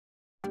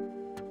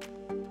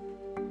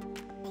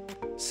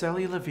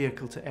Cellular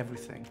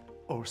Vehicle-to-Everything,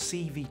 or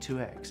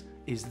C-V2X,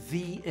 is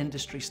the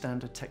industry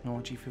standard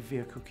technology for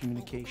vehicle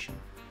communication.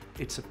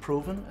 It's a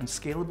proven and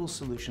scalable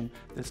solution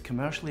that's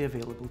commercially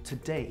available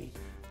today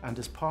and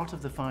as part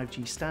of the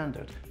 5G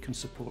standard can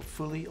support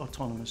fully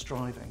autonomous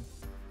driving.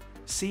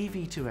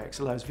 C-V2X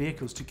allows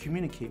vehicles to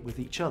communicate with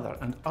each other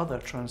and other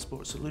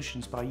transport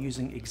solutions by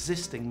using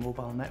existing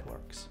mobile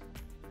networks.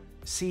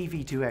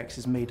 C-V2X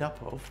is made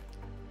up of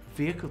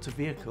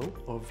vehicle-to-vehicle,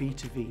 or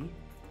V2V,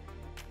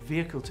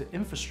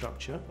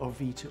 vehicle-to-infrastructure, or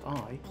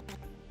V2I,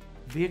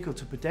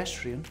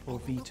 vehicle-to-pedestrian, or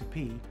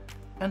V2P,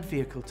 and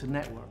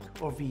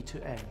vehicle-to-network, or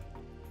V2N.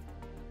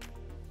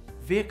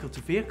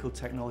 Vehicle-to-vehicle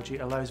technology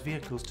allows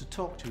vehicles to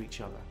talk to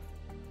each other.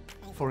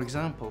 For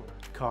example,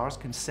 cars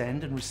can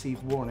send and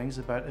receive warnings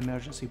about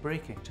emergency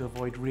braking to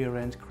avoid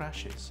rear-end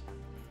crashes.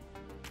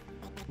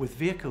 With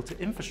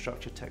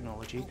vehicle-to-infrastructure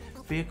technology,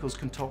 vehicles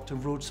can talk to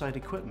roadside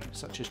equipment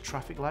such as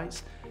traffic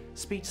lights,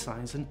 speed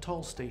signs and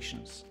toll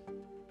stations.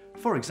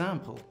 For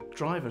example,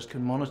 drivers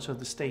can monitor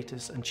the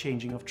status and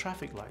changing of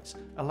traffic lights,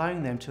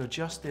 allowing them to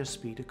adjust their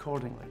speed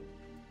accordingly.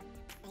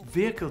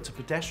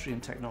 Vehicle-to-pedestrian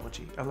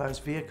technology allows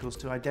vehicles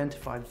to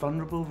identify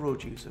vulnerable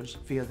road users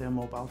via their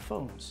mobile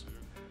phones.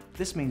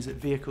 This means that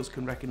vehicles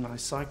can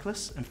recognize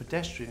cyclists and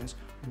pedestrians,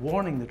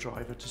 warning the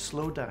driver to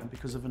slow down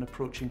because of an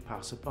approaching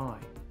passerby.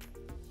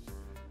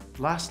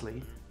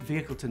 Lastly,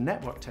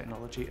 vehicle-to-network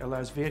technology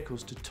allows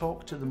vehicles to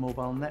talk to the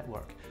mobile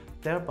network,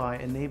 thereby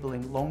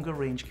enabling longer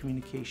range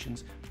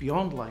communications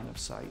beyond line of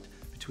sight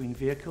between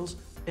vehicles,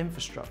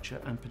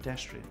 infrastructure and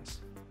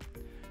pedestrians.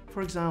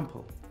 For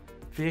example,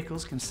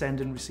 vehicles can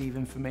send and receive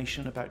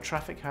information about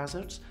traffic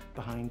hazards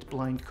behind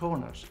blind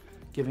corners,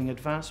 giving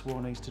advance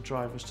warnings to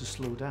drivers to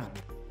slow down.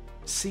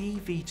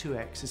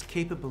 C-V2X is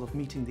capable of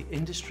meeting the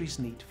industry's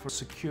need for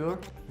secure,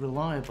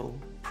 reliable,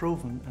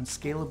 proven and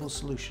scalable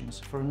solutions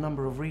for a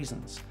number of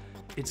reasons.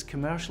 It's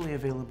commercially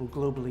available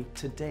globally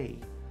today.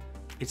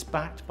 It's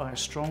backed by a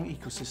strong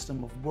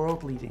ecosystem of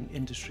world-leading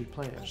industry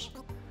players.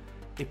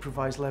 It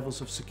provides levels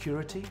of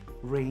security,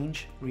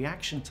 range,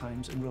 reaction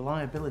times and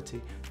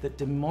reliability that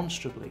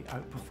demonstrably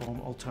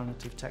outperform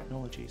alternative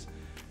technologies.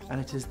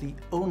 And it is the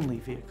only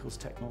vehicles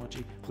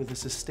technology with a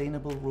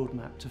sustainable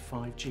roadmap to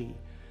 5G,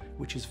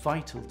 which is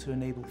vital to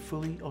enable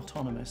fully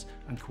autonomous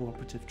and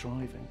cooperative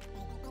driving.